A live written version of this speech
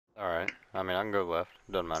right. I mean, I can go left.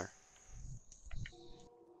 Doesn't matter.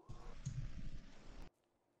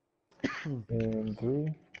 In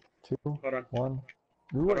 3, 2, Hold on. 1.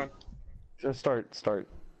 Hold on. Just start.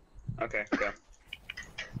 Okay, go.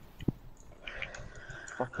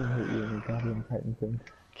 Fucking hate you and your goddamn Titan thing.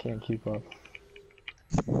 Can't keep up.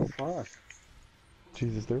 Fuck.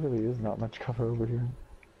 Jesus, there really is not much cover over here.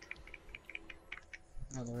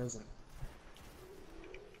 No, there isn't.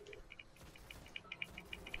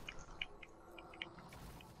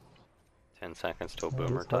 Ten seconds till Oh,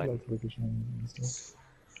 Boomer this Titan. highlights ricocheting and stuff.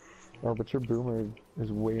 Oh, but your boomer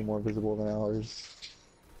is way more visible than ours.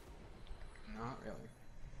 Not really.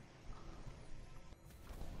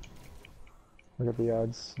 Look at the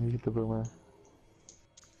odds. You get the boomer.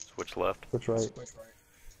 Switch left. Switch right. Switch right.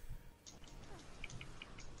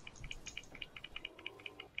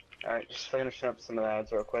 Alright, just finishing up some of the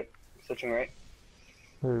ads real quick. Switching right.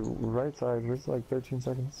 Hey, right side, it's like 13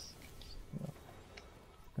 seconds.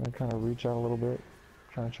 Gonna kind of reach out a little bit.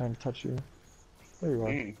 Trying to touch you. There you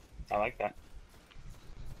are. I like that.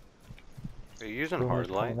 Are you using Boomer's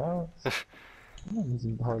hard light? coming out. I'm not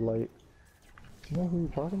using hard light. Do you know who you're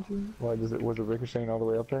talking to? Why was it ricocheting all the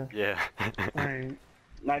way up there? Yeah. Alright.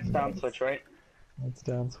 Knights down, switch right. Lights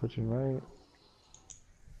down, switching right.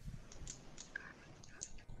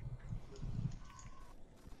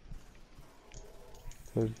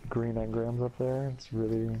 There's green engrams up there. It's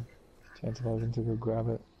really tantalizing to go grab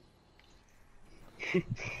it.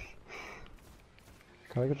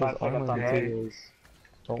 Can I get 5 those armor seconds on right. materials?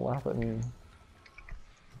 Don't laugh at me.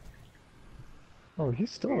 Oh,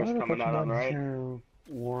 he's still Boomer's alive. coming out on right. 2,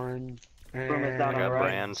 1, Boomer's down I on got right.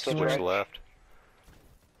 Brand. Switch Switch right. left.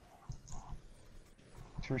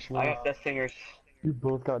 Switch I left. got Death Singers. You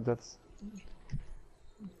both got deaths.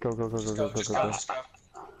 Go. Just go.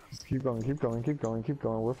 Just keep going.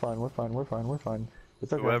 We're fine.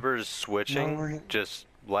 It's okay. Whoever's switching, No, we're- just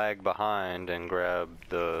lag behind and grab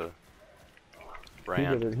the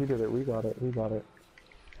Brand. He did it. We got it.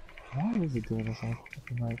 Why is it doing this on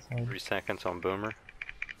the right side? 3 seconds on Boomer.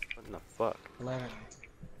 What in the fuck? 11.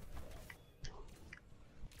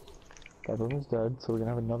 That boomer's dead, so we're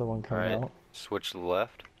gonna have another one coming Alright. out. Switch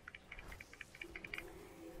left.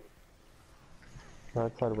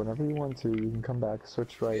 Right side, whenever you want to, you can come back.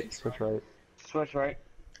 Switch right. Switch right.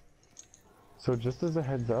 So just as a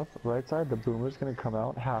heads up, right side, the boomer's gonna come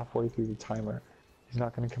out halfway through the timer. He's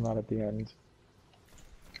not gonna come out at the end.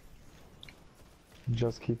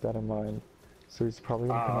 Just keep that in mind. So he's probably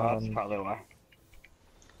gonna come out That's on... probably why.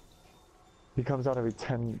 He comes out every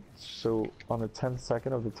 10... So on the 10th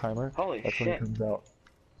second of the timer, Holy that's when he shit. comes out.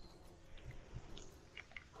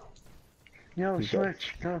 Yo, He's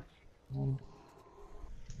switch. Go.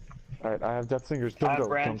 Alright, I have Death Singers. I Don't have go.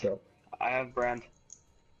 Brand. Don't go. I have Brand.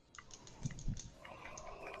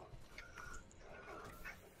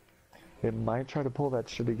 It might try to pull that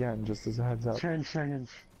shit again, just as a heads up. 10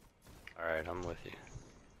 seconds. Alright, I'm with you.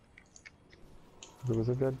 Was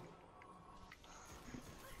it good?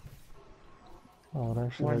 Oh, it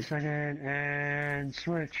actually 1 like, second and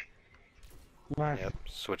switch. Left. Yep,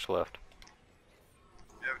 switch left.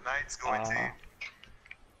 You have Knights going to you.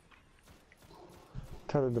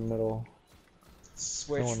 tethered the middle.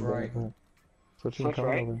 Switch No one right. does that. Switching Switch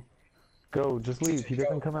coming right. over. Go, just leave. He Go.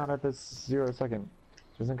 doesn't come out at this 0 second.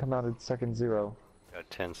 Doesn't come out at second 0. Got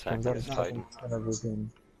 10 Comes out seconds. at Titan. second 10 of the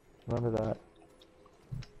game. Remember that.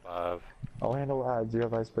 5. I'll handle ads. You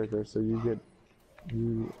have icebreaker, so you get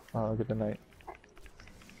the night.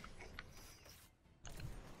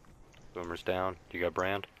 Boomer's down. You got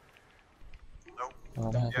Brand? Nope.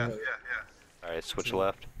 Um, Yeah. Alright, switch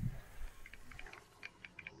left.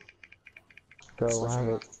 Go, I have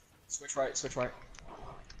it. Switch right. Switch right.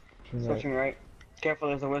 Switching right. Careful,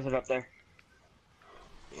 there's a wizard up there.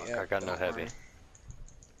 I got no heavy.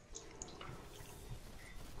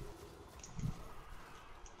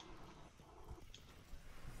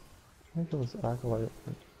 I think it was Acolyte.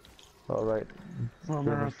 Oh, right.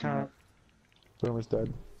 Boomer up top. Boomer's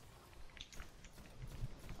dead.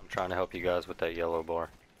 I'm trying to help you guys with that yellow bar.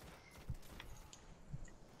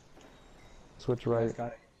 Switch right. Got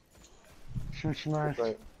it. Switch left.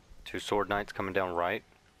 Right. 2 Sword Knights coming down right.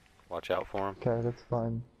 Watch out for them. Okay, that's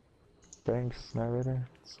fine. Thanks, narrator.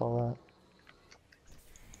 Saw that.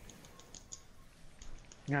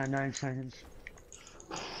 Got 9 seconds.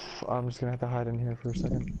 I'm just gonna have to hide in here for a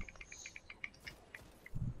second.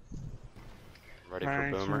 Ready for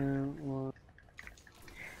 3, Boomer. 2, 1.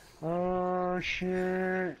 Oh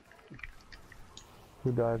shit.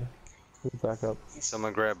 Who died? Who's back up?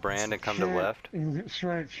 Someone grab Brand and come to Shit. left.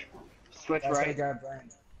 Switch. Switch That's right. grab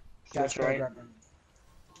Brand. Switch right.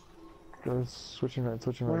 Go switching right,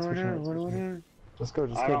 switching What right, do I switching do? right. What do I switching right. do? Just go,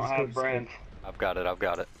 just I go, don't just go. have just go. brand. I've got it, I've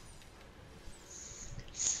got it.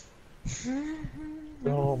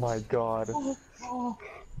 Oh my god. Oh, oh.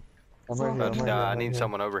 I'm right here, About I'm to right here. die. I I'm right need here.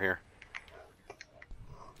 someone over here.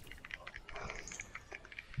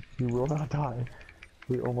 You will not die.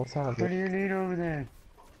 We almost have What do it. you need over there?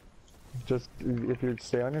 Just, if you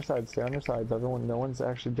stay on your side, stay on your sides. Everyone, no one's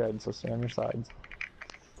actually dead, so stay on your sides.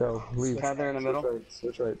 Go, leave. Tether in the middle.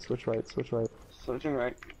 Switch right, switch right, switch right. Switching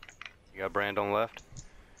right. You got Brand on left?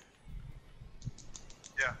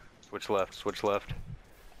 Yeah. Switch left, switch left.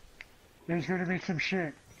 There's gonna be some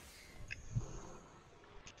shit.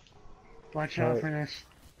 Watch out Alright. for this.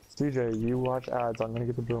 CJ, you watch ads. I'm gonna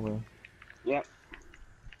get the boomer. Yep.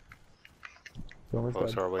 Boomer's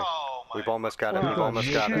Close dead. are we? Oh my. We've almost got it, Oh, we've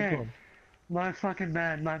almost got it. shit. My fucking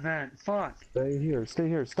bad, my bad. Fuck. Stay here, stay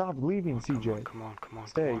here. Stop leaving, CJ. Come on, come on,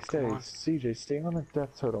 Stay, come on, stay. come on. CJ, stay on the death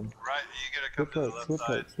totem. Right, you gotta come Switch to the right, left switch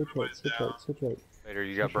side. right, switch right, Everybody's switch right, switch down. right. Vader,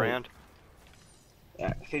 you got Switch right. Brand?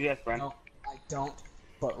 Yeah. CGS brand. No, I don't.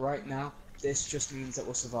 But right now, this just means that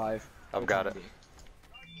we'll survive. I've got it.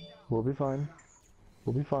 We'll be fine.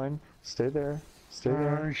 We'll be fine. Stay there. Stay Oh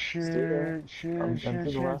there. shit, Stay there. shit, I'm shit, to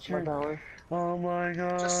the shit, last of my shit. power. Oh my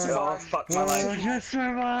god. Just Oh survive. fuck my Oh, life. just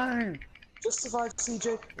survive. Just survive,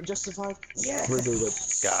 CJ, and just survive. Yeah. We're good.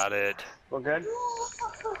 Got it. We're good.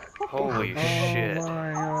 Holy Oh shit.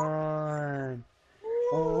 my god.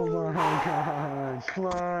 Oh my god.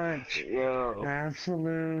 Clutch. Yo.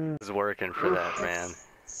 Absolute. It's working for that, man.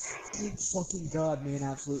 Thank fucking god, me and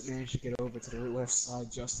Absolute managed to get over to the left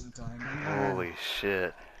side just in time. Holy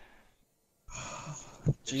shit.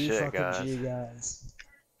 G Shit, fucking guys. G, guys.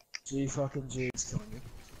 G fucking G is killing me.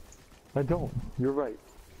 I don't. You're right.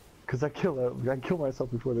 Cause I kill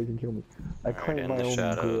myself before they can kill me. I Alright, claim in my the own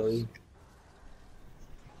shadows. glory.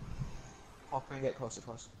 Hop and get closer,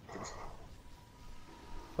 close.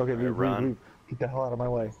 Okay, Alright, leave, run. leave. Get the hell out of my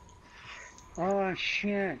way. Oh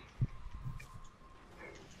shit.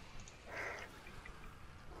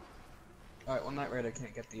 Alright, well, Knight Rider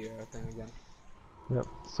can't get the thing again. Yep.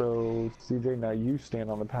 So CJ, now you stand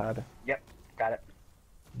on the pad. Got it.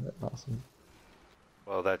 Yep, awesome.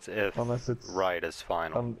 Well, that's if Unless it's right is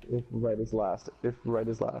final. If right is last. If right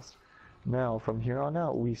is last. Now, from here on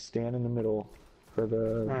out, we stand in the middle for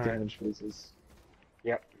the Alright. damage phases.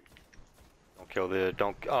 Yep. Don't kill the,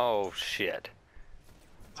 don't, oh shit.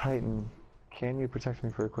 Titan, can you protect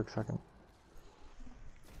me for a quick second?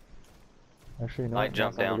 Actually, no. Might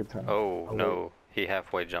jump down. Oh, Oh, no. He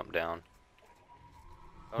halfway jumped down.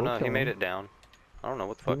 Oh We'll no, he kill made him. it down. I don't know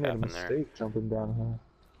what the He fuck made a happened there. mistake jumping down here.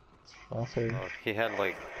 I'll say. Oh, he had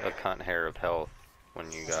like a cunt hair of health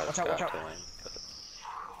when you guys Watch out, got watch to out. him. but-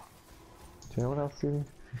 Do you know what else, Stevie?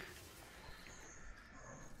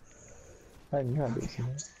 Titan, you had this, you know?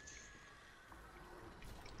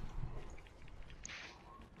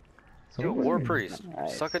 Yo, Someone War was- Priest,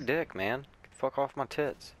 Nice. suck a dick, man. Fuck off my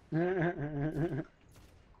tits. 10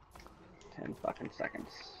 fucking seconds.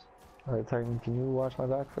 Alright, Titan, can you watch my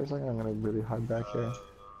back for a second? I'm gonna really hide back here.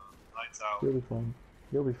 Lights out. You'll be fine.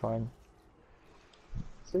 You'll be fine.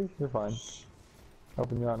 See? You're fine.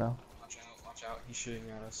 Helping you out now. Watch out, he's shooting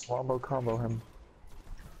at us. Wombo combo him.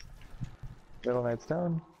 Middle Knight's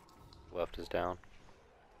down. Left is down.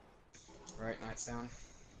 Right, Knight's down.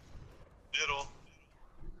 Middle.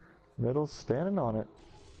 Middle's standing on it.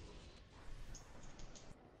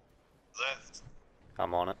 Left.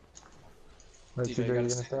 I'm on it. Right, DJ, CJ, you you gotta gonna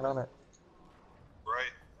stand stand on it?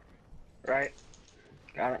 Right. Right.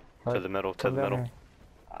 Got it. To Alright, the middle, to come the down middle. here.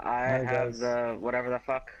 I Alright, have guys. the whatever the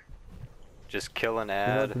fuck. Just kill an know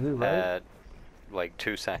ad what to do, right? at like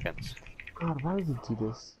 2 seconds. God, why does he do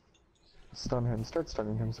this? Stun him. Start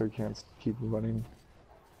stunning him so he can't keep running.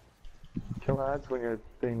 Kill ads when your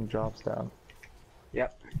thing drops down.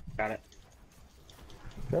 Yep. Got it. Do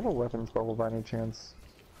you have a weapons bubble by any chance?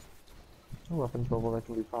 A weapons bubble that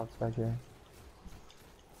can be popped back here.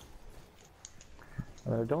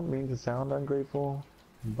 I don't mean to sound ungrateful,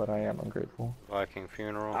 but I am ungrateful. Viking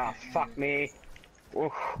funeral. Ah, fuck me.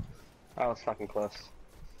 Oof. That was fucking close.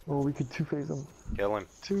 Oh, we could two-phase him. Kill him.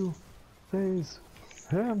 Two-phase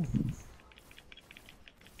him.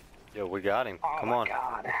 Yo, we got him. Oh Come my on.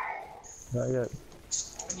 god. Not yet.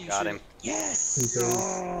 Got him. Yes! Two-phase.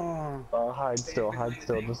 Oh. Hide still,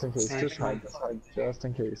 just in case. Just hide, just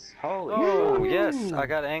in case. Holy Oh, fuck. yes, I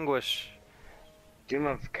got anguish. Doom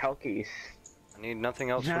of Kelkies. I need nothing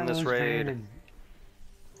else from That this was raid. bad.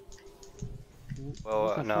 Well,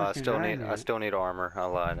 What the no, I fuck did still I need, do? I still need armor. I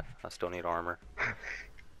lied. I still need armor.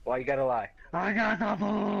 Why you gotta lie? I got the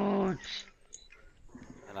boots!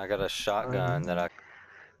 And I got a shotgun that I,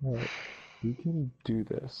 Alright, we can do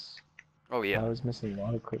this. Oh I yeah, was missing a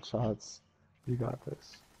lot of quick shots. You got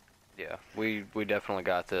this. yeah. We definitely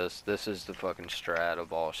got this. This is the fucking strat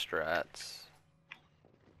of all strats.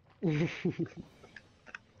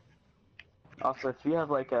 Also, if you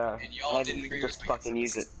have like a And y'all heavy, didn't agree just with me. fucking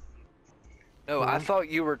use it. No, I Huh? thought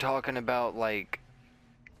you were talking about like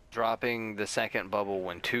dropping the second bubble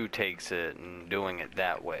when 2 takes it and doing it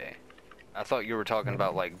that way. I thought you were talking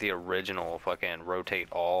about like the original fucking rotate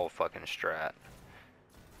all fucking strat.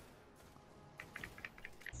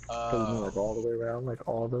 So you mean like all the way around, like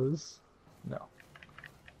all those? No.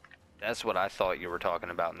 That's what I thought you were talking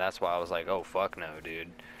about, and that's why I was like, oh fuck no, dude.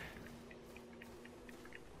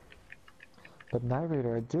 But Night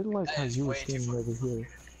Raider, I did like That how is you were way too standing over fucking here.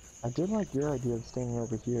 I did like your idea of standing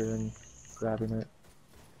over here and grabbing it.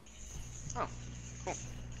 Oh, cool.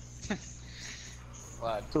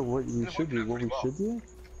 Glad. So what you It should worked do, out what we pretty well. should do,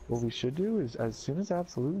 what we should do is as soon as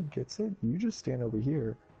Absolute gets it, you just stand over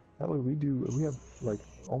here. That way we have like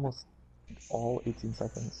almost all 18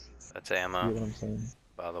 seconds. That's You ammo, get what I'm saying?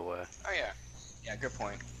 by the way. Oh yeah. Yeah, good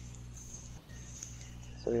point.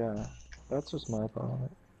 So yeah, that's just my thought on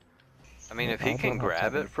it. I mean, Yeah, if he I can don't have grab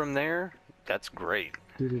tether. it from there, that's great.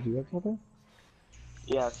 Did you have something?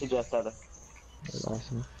 Yeah, CJ said it. That's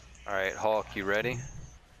awesome. Alright, Hawk, you ready?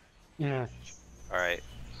 Yeah. Alright,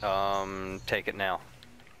 take it now.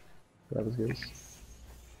 That was good.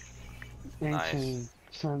 18, Nice.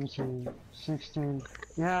 17, 16.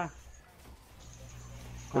 Yeah.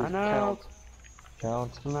 I Wait, know.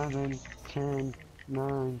 Count. 11, 10,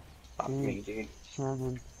 9, Fuck me, dude.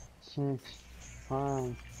 7, 6,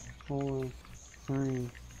 5, 4, 3,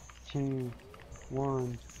 2,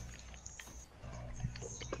 1.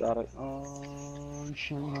 Got it. Oh,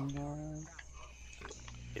 shit, I'm dying.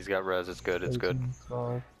 He's got res, it's good, it's good. 18,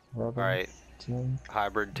 12, 11, Alright, 10,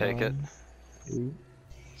 hybrid, take it. 9,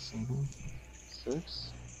 8, 7, 6.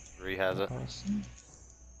 3 has it. Awesome.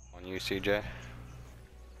 On you, CJ.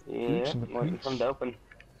 Yeah, in the waiting for him to open.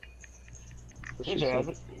 What she CJ has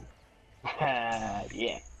said. it.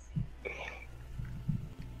 Yeah.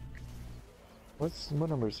 What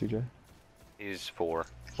number is CJ? He's 4.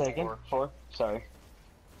 Second? 4? Sorry.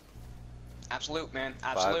 Absolute, man.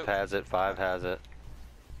 5 Absolute. has it, 5 has it.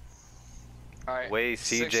 Alright. The way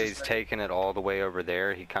 6 is CJ's ready. taking it all the way over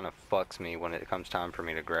there, he kind of fucks me when it comes time for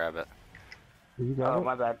me to grab it. You got Oh, it?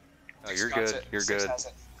 my bad. Oh, 6 you're got good, it. you're 6 good. has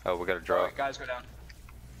it. Oh, we gotta drop. Alright, guys, go down.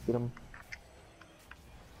 Get him.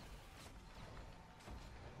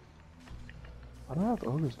 I don't have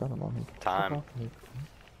Ogre's Venom on me. Time. Fuck off me.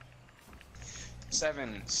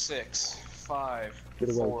 7, 6, 5, Get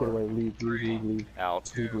away, 4, get away, leave, leave. Out.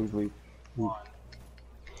 2, Leave. 1.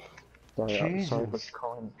 Sorry for Jesus.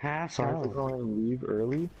 calling. Half Sorry for health. calling leave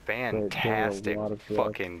early. Fantastic lot of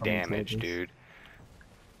fucking threats damage, coming dude.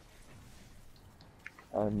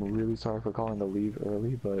 I'm really sorry for calling the leave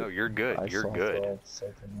early, but No, you're good, I you're saw good. Thrall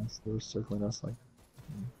circling us. They were circling us like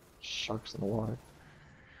sharks in the water.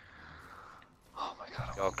 Oh my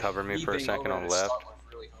god. Y'all cover me for a Being second over on to left. start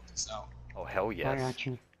with really helped us out. Oh, hell I yes. got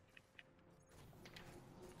you.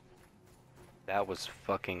 That was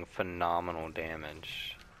fucking phenomenal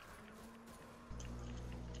damage.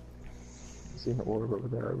 See an orb over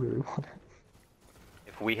there, I really want it.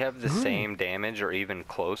 If we have the same damage or even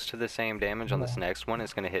close to the same damage on this Yeah. next one,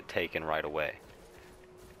 it's gonna hit Taken right away.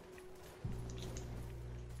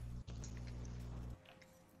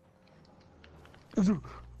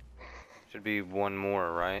 Should be one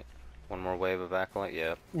more, right? One more wave of Acolyte?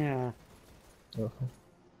 Yep. Yeah. Okay.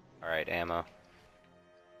 Alright, ammo.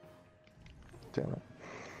 Damn it.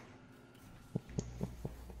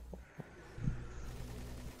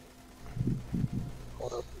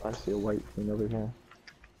 Hold up. I see a white thing over here.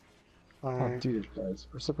 Oh, Alright. dude, guys.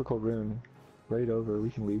 Reciprocal rune. Right over. We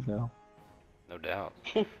can leave now. No doubt.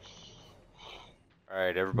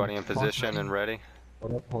 Alright, everybody in position and ready?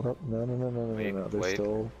 Hold up. No. Wait, wait.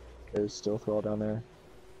 There's still Thrall down there.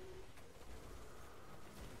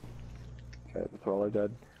 Okay, the Thrall are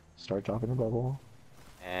dead. Start dropping the bubble.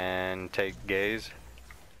 And take gaze.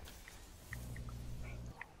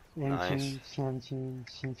 18, Nice. 17,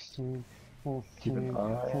 16, Keep an 15,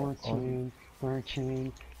 eye 14,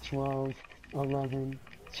 13, 12, 11,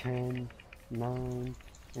 10, 9,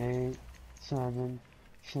 8, 7,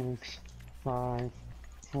 6, 5,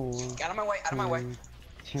 4, Get out of my way, out of my way.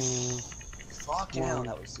 2, Fucking hell, One.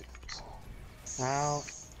 that was out.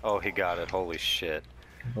 Oh, he got it. Holy shit.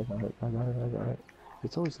 I got it.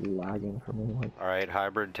 It's always lagging for me. Like, Alright,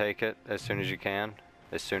 hybrid, take it as soon as you can.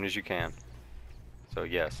 As soon as you can. So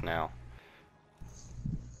yes, now.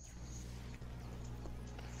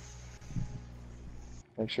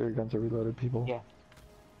 make sure your guns are reloaded, people. Yeah.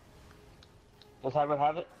 Does Hybrid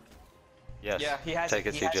have it? Yes. Yeah, he has Take it.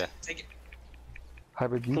 it, He has CJ. it. Take it.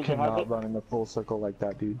 Hybrid, you CJ, have cannot it? run in a full circle like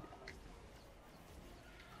that, dude.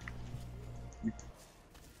 Give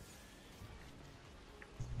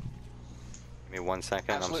me 1 second.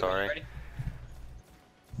 I'm Absolutely. sorry. Ready?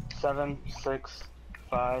 7, 6,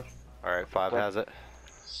 5. All right, 5 Okay. has it.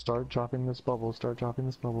 Start dropping this bubble. Start dropping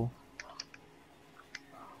this bubble.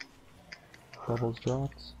 Bubbles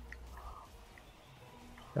dropped.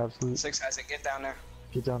 Absolute. 6 has it. Get down there.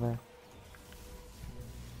 Get down there.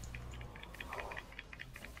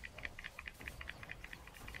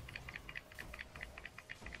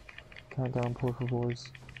 Countdown, por favors.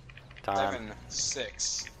 Time. 7,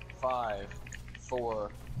 6, 5,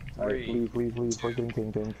 4, Alright, 3, leave. We're getting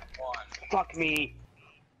dinged. 1. Fuck me!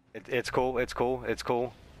 It's cool. It's cool. It's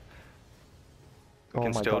cool. We Oh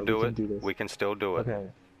can my still god, do we it. can do this. We can still do it.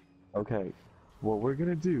 Okay. What we're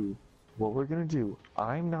gonna do,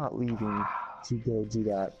 I'm not leaving to go do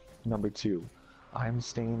that number 2. I'm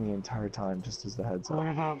staying the entire time, just as the heads What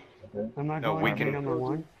up. about? Okay? Am I No, going we to be can- number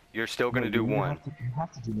 1? You're still gonna No, do you 1. You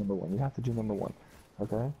have to do number 1. You have to do number 1.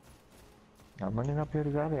 Okay? I'm running up here to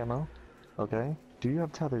grab ammo. Okay? Do you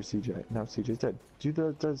have tether, CJ? No, CJ's dead.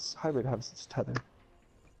 Does Hybrid have tether?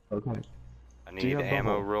 Okay. I Do you need have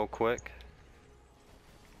ammo bubble? real quick.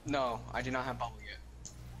 No, I do not have bubble yet.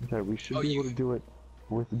 Okay, we should Oh, be able you- to do it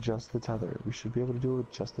with just the tether. We should be able to do it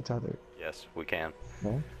with just the tether. Yes, we can.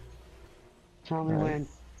 Okay? Tell me Alright. when.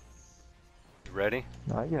 You ready?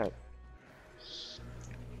 Not yet.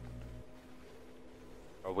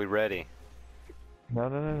 Are we ready? No.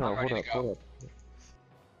 I'm ready Hold to go. up.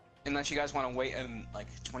 Unless you guys want to wait in like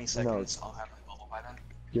 20 seconds, I'll have my bubble by then.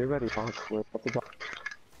 Get ready, Hawk. We're about to go.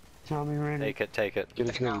 Tell me when. Take it. Take it. Get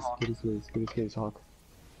his Take it out, gaze. Hawk. Get his gaze. Get his gaze, Hawk.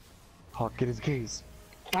 Hawk, get his gaze.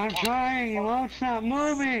 I'm trying. You won't stop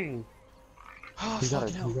moving. Oh, You got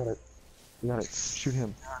it. fucking You hell. got it. You got it. Shoot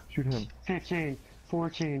him. Shoot him. 15,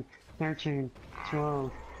 14, 13,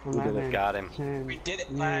 12, did it. 11, Got him. 10. We did it.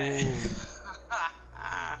 Yeah.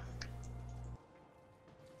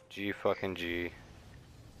 G fucking G.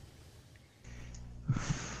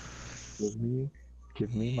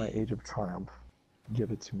 Give me my Age of Triumph.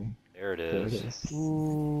 Give it to me. There it There it is. is.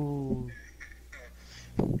 Ooh.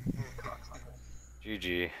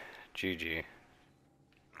 GG. GG.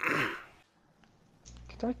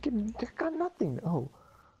 I got nothing. Oh.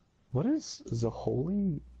 What is the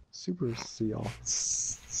Holy Super Seal?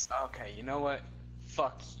 Okay, you know what?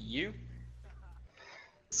 Fuck you.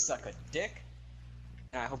 Suck a dick.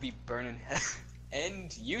 And I hope you burn in hell.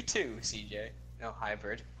 And you too, CJ. No,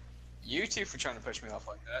 Hybrid. You too for trying to push me off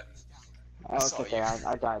like that. Oh, it's saw okay, you.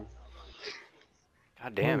 I died.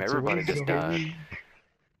 God damn, Wait, so everybody what is just the died. Holy-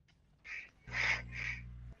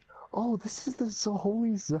 Oh, this is the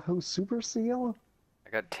Holy Zaho Super Seal? I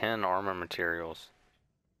got 10 armor materials.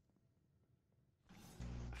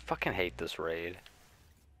 I fucking hate this raid.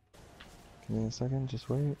 Give me a second, just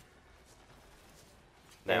wait.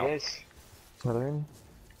 Now, It is. Tether in.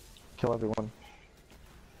 Kill everyone.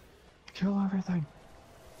 Kill everything.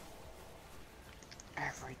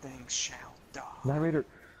 Everything shall die. Narrator.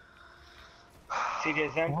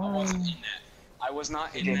 CJ's in. I wasn't in that. I was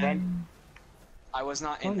not in CJ's that. in. I was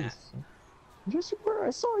not in that. Yes, you were. I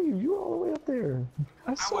saw you. You were all the way up there.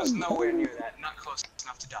 I I saw was you. nowhere near that. Not close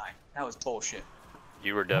enough to die. That was bullshit.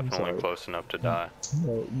 you were definitely sorry. close enough to die.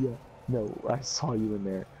 No, yeah. No, I saw you in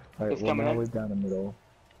there. Alright, It's well coming now in. we're down the middle.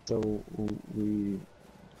 So we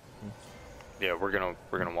Yeah, we're gonna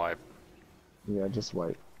wipe. yeah, just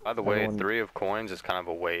wipe. By the way, Everyone- 3 of coins is kind of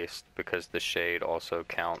a waste because the shade also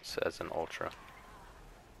counts as an ultra.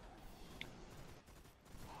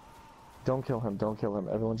 Don't kill him, don't kill him.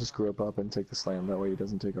 Everyone just group up and take the slam, that way he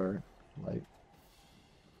doesn't take our light.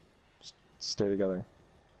 Just stay together.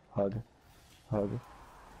 Hug. Hug.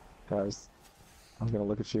 Guys, I'm gonna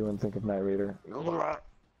look at you and think of Night Raider.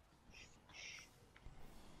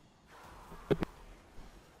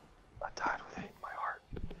 I died with hate in my heart.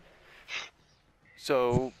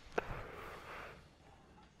 So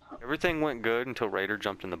everything went good until Raider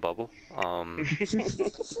jumped in the bubble.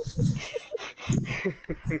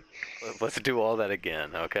 Let's do all that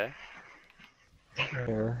again, okay?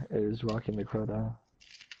 Air is rocking the crowd.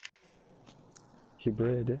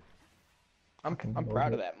 Hybrid. I'm Fucking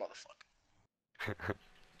proud of love that motherfucker.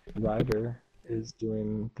 Ryder is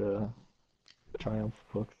doing the Triumph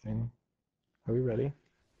book thing. Are we ready?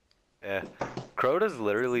 Yeah. Crota's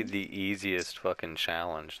literally the easiest fucking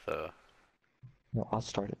challenge, though. No, I'll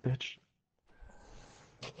start it, bitch.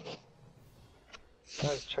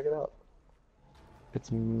 Guys, check it out.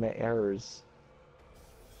 It's errors.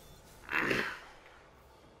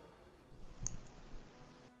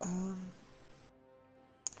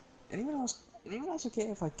 Anyone else? Anyone else okay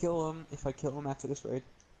if I kill him? If I kill him after this raid?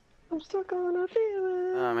 I'm stuck on a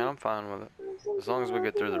feeling. I mean, I'm fine with it. As long as we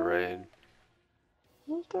get through the raid.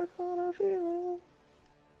 I'm stuck on a feeling.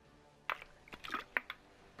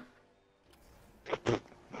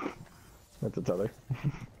 That's a tether.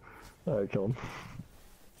 Alright, kill him.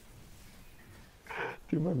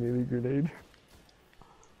 Do my melee grenade.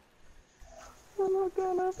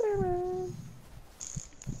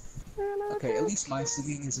 Okay, at least my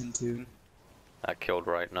singing is in tune. I killed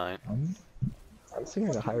Right Knight. I'm singing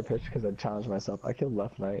at a higher pitch because I challenged myself. I killed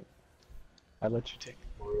Left Knight. I let you take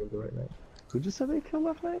more of the Right Knight. Who just said they killed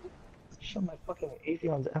Left Knight? Shove my fucking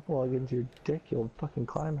Atheon's epilogue into your dick, you'll fucking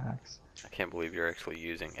climax. I can't believe you're actually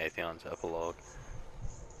using Atheon's epilogue.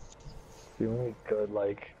 The only good,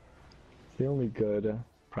 like, the only good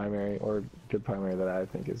primary, or good primary that I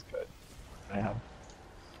think is good. I have.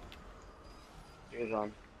 He's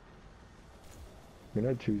on. We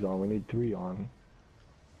need 2's on, we need 3 on.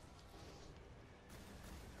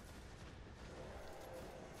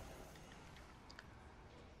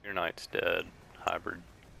 Your knight's dead. Hybrid.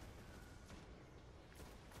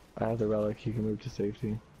 I have the relic, you can move to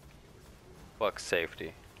safety. Fuck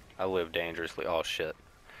safety. I live dangerously. Oh shit.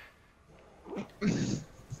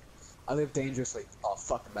 I live dangerously. Oh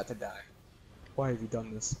fuck, I'm about to die. Why have you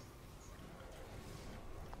done this?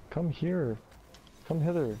 Come here. Come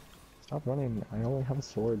hither. Stop running. I only have a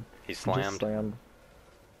sword. He You just slammed. slammed.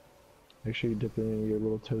 Make sure you dip in your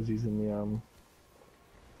little toesies in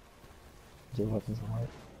the weapons of light.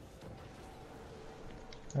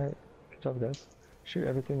 Alright, good job guys. Shoot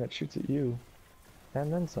everything that shoots at you.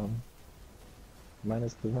 And then some.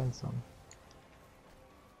 Minus the then some.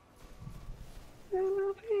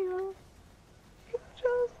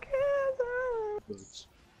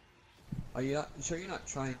 Are you sure you're not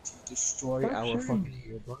trying to destroy Stop our shooting.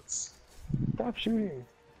 fucking earbuds? Stop shooting!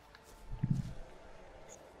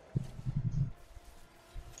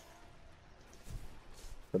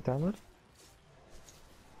 What download?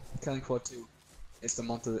 Killing Floor 2. It's the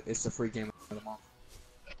month of it's the free game of the month.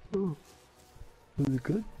 Ooh. Was it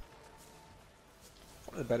good?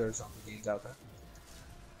 One of the better zombie games out there.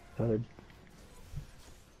 Started.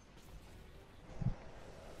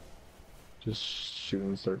 Just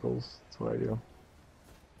shooting circles. That's what I do.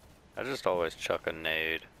 I just always chuck a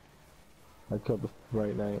nade. I killed the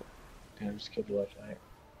right knight. And I just killed the left knight.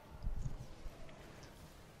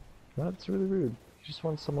 That's really rude. You just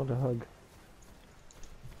want someone to hug.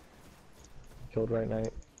 Killed right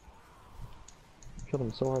knight. Killed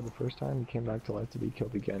him so hard the first time, he came back to life to be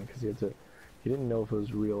killed again because he didn't know if it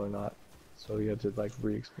was real or not. So he had to like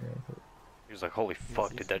re-experience it. He was like, holy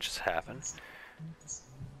fuck, did that just happen?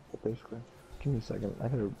 But basically, give me a second. I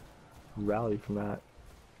gotta rally from that.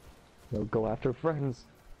 No, go after friends.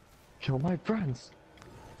 Kill my friends.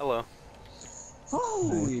 Hello.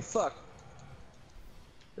 Holy fuck!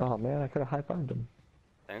 Oh man, I could have high-fived him.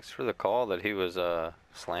 Thanks for the call that he was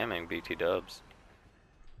slamming BT dubs.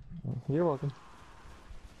 You're welcome.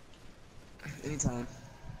 Anytime.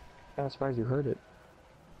 I'm surprised you heard it.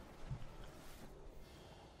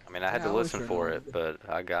 I mean, I had Yeah, to I was listen sure for no it, but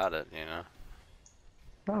I got it, you know.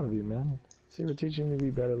 Proud of you, man. See, we're teaching you to be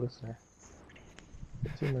a better listener.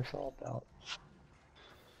 Good team are solved out.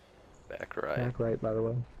 Back right. Back right, by the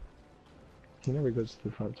way. He never goes to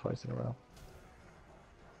the front twice in a row.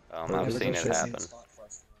 I've Yeah, seen that's it what happen.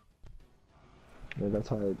 Yeah,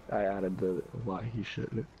 that's why I added the why he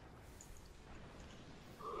shouldn't.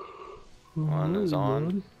 One is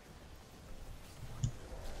on.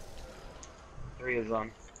 3 is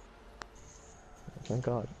on. Thank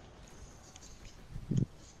God.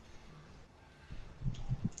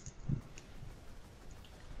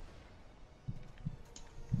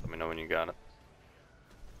 Let me know when you got it.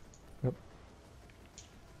 Yep.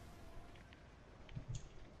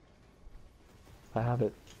 I have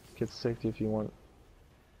it. Get to safety if you want.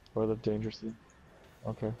 Or live dangerously.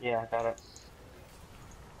 Okay. Yeah, I got it.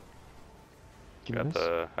 Give me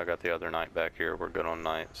this. I got the other knight back here. We're good on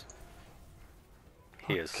knights.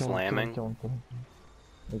 He is Kill him, slamming. kill him, kill him.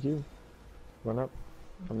 Thank you. Run up.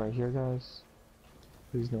 I'm right here, guys.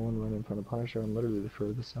 Please no one run in front of Punisher. I'm literally the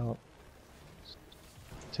furthest out.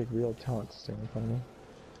 Take real talent to stay in front of me.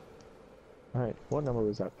 Alright, what number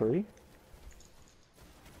was that? 3?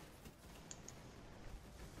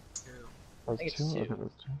 That was think it's 2? Okay, two. that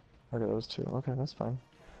was 2. Okay, that was 2. Okay, that's fine.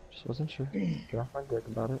 Just wasn't sure. Get off my dick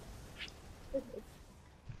about it.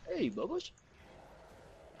 Hey, Bubbles.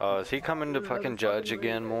 Is he coming to fucking judge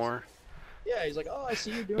again more? Yeah, he's like, oh, I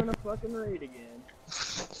see you doing a fucking raid again.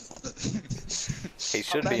 He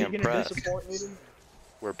should How be bad you gonna impressed. disappoint me tonight?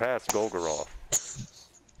 We're past Golgoroth.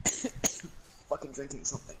 Fucking drinking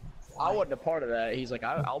something. I wasn't a part of that. He's like,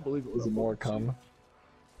 I'll believe it was Is it more come?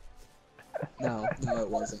 No, no, it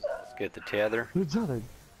wasn't. Let's get the tether. Who's other?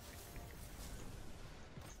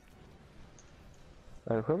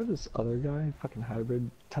 Whoever this other guy, fucking hybrid,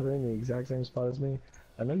 tethering the exact same spot as me.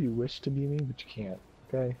 I know you wish to be me, but you can't.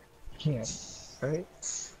 Okay? You can't. Right?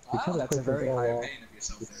 Wow, that's a very high all off. opinion of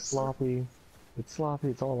yourself It's there. sloppy. It's sloppy.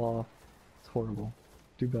 It's all off. It's horrible.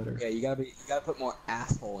 Do better. Yeah, you gotta put more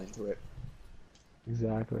asshole into it.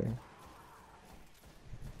 Exactly.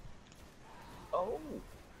 Oh.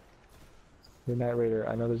 The Night Raider,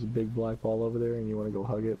 I know there's a big black ball over there and you want to go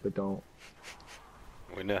hug it, but don't.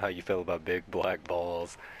 We know how you feel about big black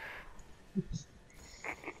balls.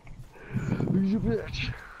 Who's your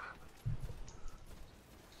bitch?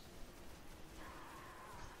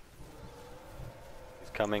 He's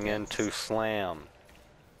coming in to slam.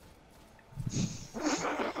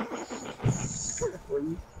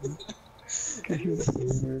 Can you hear the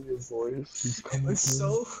anger in your voice? He's It coming was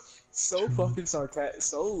in. so fucking sarcastic,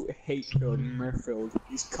 so hate-filled and mirth-filled.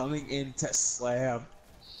 He's coming in to slam.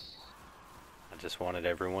 I just wanted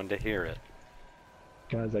everyone to hear it.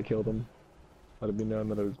 Guys, I killed him. Let it be known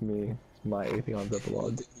that it was me. It's my Atheon's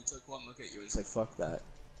epilogue. He took one look at you and said, "Fuck that."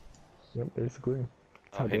 Yep, basically.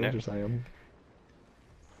 That's Oh, how he knew. dangerous I am.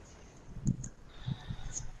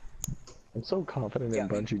 I'm so confident Yeah, in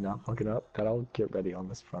I mean- Bungie not fucking up that I'll get ready on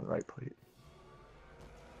this front right plate.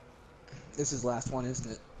 This is last one,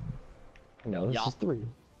 isn't it? No, this Yeah. is 3.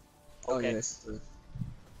 Oh Okay. yeah, this is 3.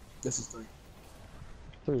 This is 3.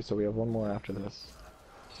 3, so we have one more after this.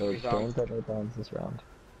 So Three's on. don't detonate bombs this round.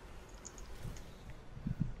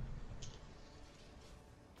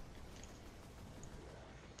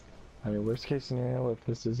 I mean, worst case scenario, if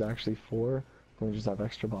this is actually 4, then we just have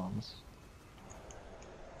extra bombs.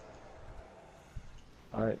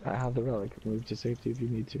 Alright, I have the relic. Move to safety if you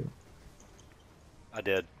need to. I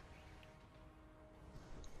did.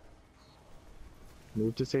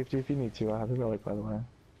 Move to safety if you need to. I have the relic, by the way.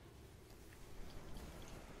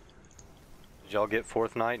 Did y'all get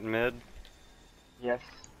fourth night in mid? Yes.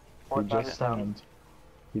 He Fourth time just is down. slammed.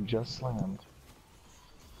 He just slammed.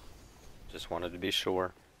 Just wanted to be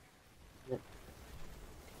sure.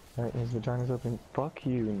 Alright, his vagina's open. Fuck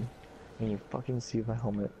you. And you fucking see the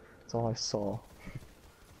helmet. That's all I saw.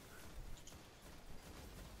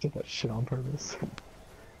 Did that shit on purpose.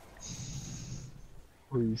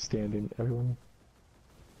 Where are you standing? Everyone.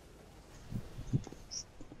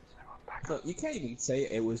 Everyone back up. Look, you can't even say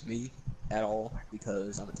it was me at all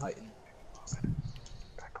because I'm a Titan.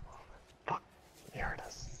 Back up a little bit. Fuck. You heard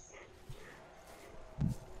us.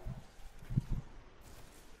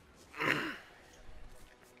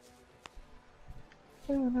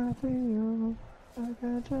 And I feel like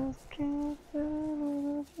I just can't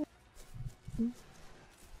feel it.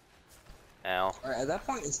 Ow. Alright, at that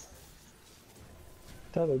point, it's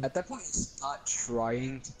Tethered. not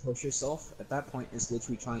trying to push yourself. At that point, it's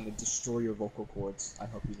literally trying to destroy your vocal cords. I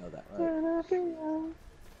hope you know that, right? And I feel.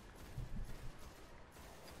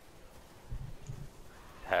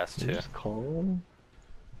 Has Did you to. just call him?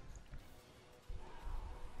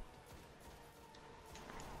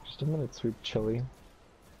 Just a minute, sweet chili.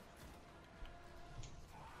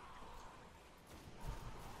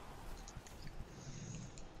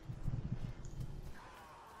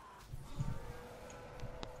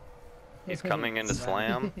 He's coming in to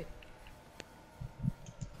slam.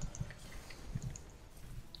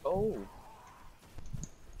 Oh.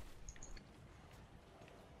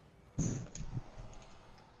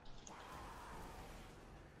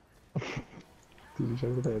 Did you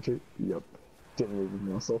check the pantry? Yep. Didn't move his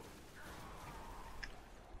muscle.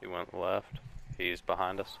 He went left. He's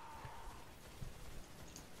behind us.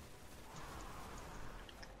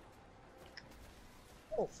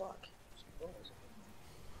 Oh fuck.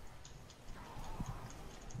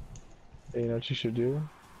 Hey, you know what you should do?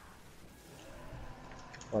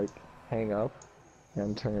 Like, hang up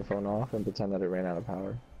and turn your phone off and pretend that it ran out of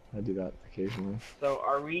power. I do that occasionally. So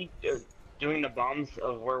are we doing the bombs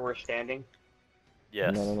of where we're standing?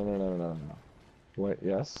 Yes. No. What?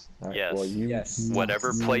 Yes? Alright, Yes. Well, you, Yes.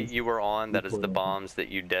 Whatever you- plate you were on, that is the Recording. bombs that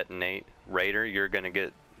you detonate. Raider, you're gonna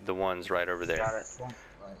get the ones right over there. Got it.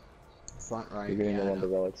 Front right. You're getting yeah, the I one know. of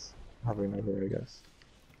the relics hovering over there, I guess.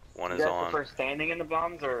 One You is guys on. prefer standing in the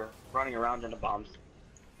bombs or running around in the bombs?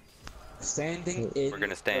 Standing in. We're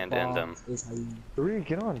gonna stand the in them. bombs is how you- 3,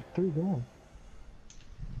 get on. 3, go on.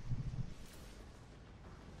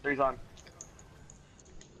 Three's on.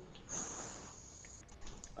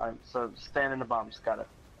 Alright, so stand in the bombs. Got it.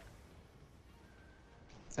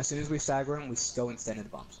 As soon as we stagger him, we go and stand in the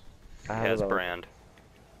bombs. I He have has the relic. brand.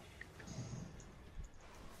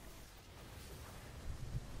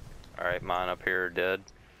 Alright, mine up here are dead.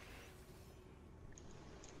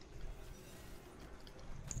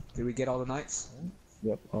 Did we get all the knights?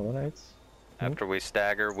 Yep, all the knights. After we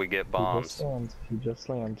stagger, we get He just bombs. slammed. He just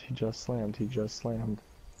slammed. He just slammed. He just slammed.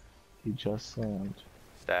 He just slammed.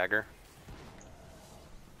 Stagger.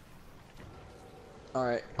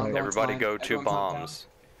 Alright, Everybody go to bombs.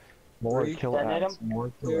 More Three. kill Detonate ads.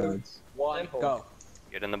 More kill two, ads. One. Go.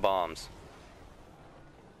 Get in the bombs.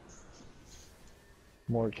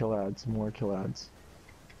 More kill ads. More kill ads.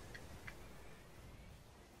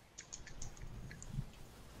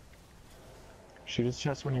 Shoot his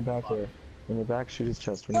chest when you're back there. When you're back, shoot his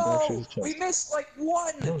chest. When you're back, shoot No! his chest. We missed like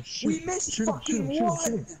one! No, shoot, We missed shoot him, fucking shoot him, one!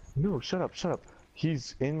 shoot him, shoot him. No, shut up, shut up.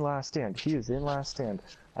 He's in last stand. He is in last stand.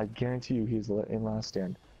 I guarantee you he's in last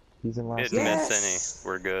stand. He's in last Didn't stand. miss Yes! any.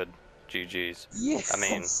 We're good. GG's. Yes! I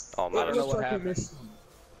mean, It almost. know looked what like we happened. missed one.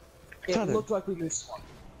 It Shut it. looked like we missed one.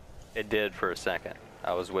 It did for a second.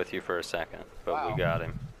 I was with you for a second, but Wow. we got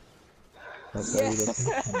him. That's why he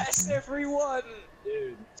doesn't- Yes, everyone!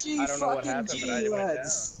 Dude, G I don't know what fucking happened, G, but I went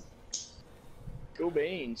lads! go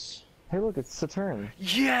Banes. Hey, look, it's Saturn.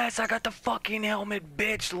 Yes, I got the fucking helmet,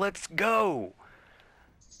 bitch. Let's go.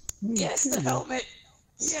 Yes, the helmet!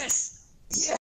 Yes! Yes!